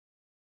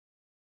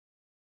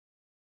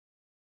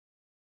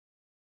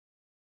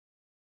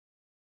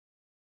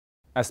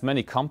As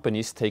many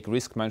companies take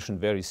risk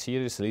management very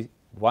seriously,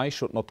 why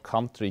should not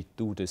country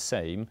do the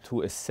same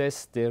to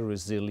assess their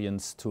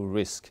resilience to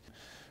risk?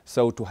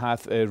 So to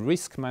have a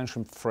risk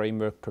management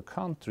framework per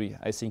country,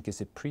 I think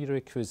is a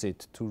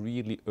prerequisite to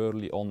really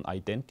early on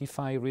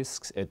identify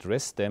risks,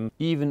 address them,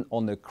 even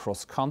on a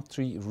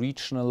cross-country,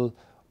 regional,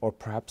 or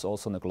perhaps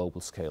also on a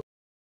global scale.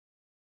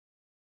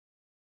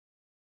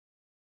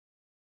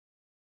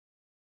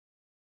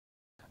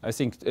 I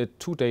think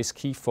today's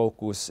key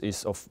focus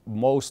is of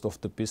most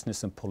of the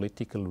business and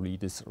political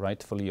leaders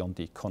rightfully on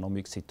the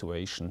economic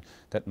situation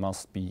that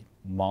must be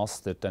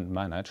mastered and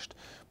managed.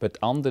 But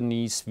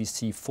underneath we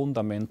see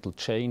fundamental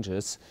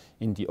changes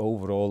in the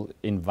overall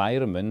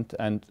environment,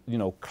 and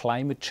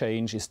climate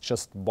change is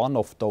just one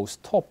of those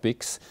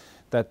topics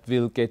that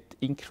will get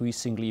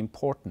increasingly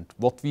important.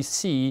 What we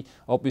see,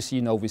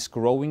 obviously now with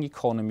growing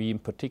economy, in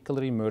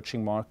particular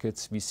emerging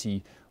markets, we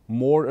see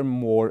more and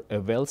more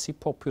a wealthy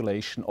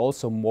population,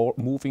 also more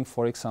moving,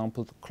 for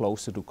example,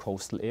 closer to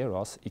coastal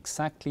areas,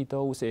 exactly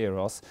those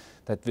areas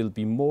that will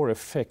be more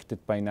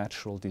affected by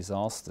natural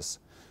disasters.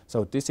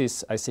 So this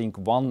is, I think,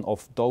 one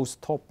of those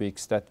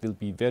topics that will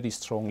be very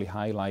strongly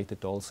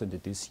highlighted also in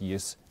this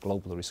year's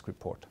Global Risk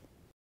Report.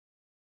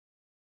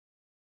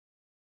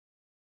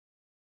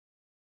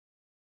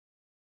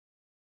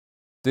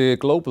 The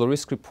Global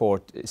Risk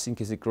Report, I think,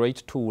 is a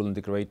great tool and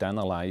a great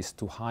analysis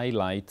to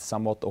highlight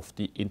somewhat of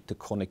the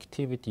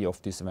interconnectivity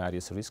of these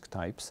various risk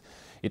types.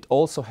 It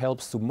also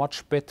helps to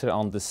much better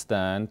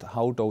understand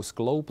how those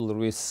global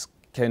risks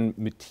can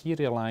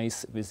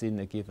materialize within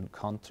a given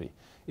country.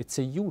 It's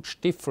a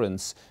huge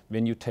difference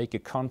when you take a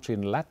country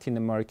in Latin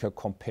America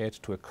compared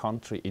to a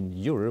country in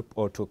Europe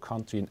or to a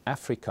country in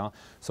Africa.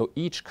 So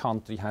each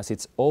country has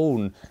its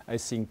own, I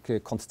think,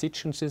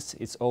 constituencies,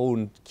 its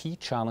own key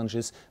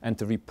challenges, and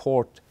the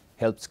report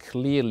helps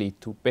clearly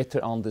to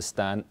better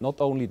understand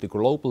not only the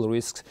global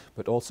risks,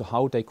 but also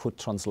how they could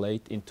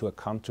translate into a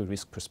country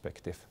risk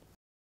perspective.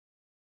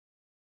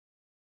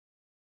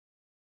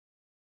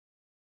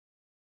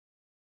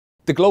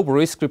 The Global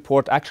Risk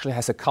Report actually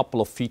has a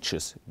couple of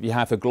features. We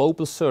have a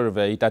global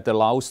survey that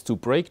allows to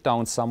break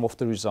down some of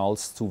the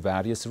results to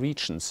various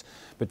regions.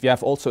 But we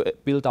have also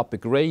built up a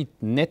great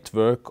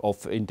network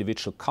of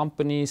individual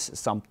companies,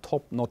 some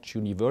top-notch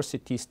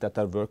universities that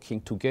are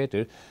working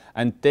together.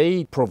 And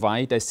they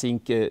provide, I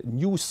think,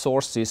 new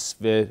sources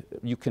where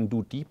you can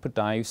do deeper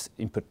dives,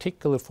 in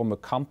particular from a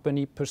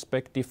company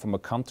perspective, from a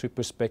country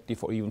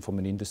perspective, or even from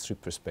an industry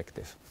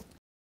perspective.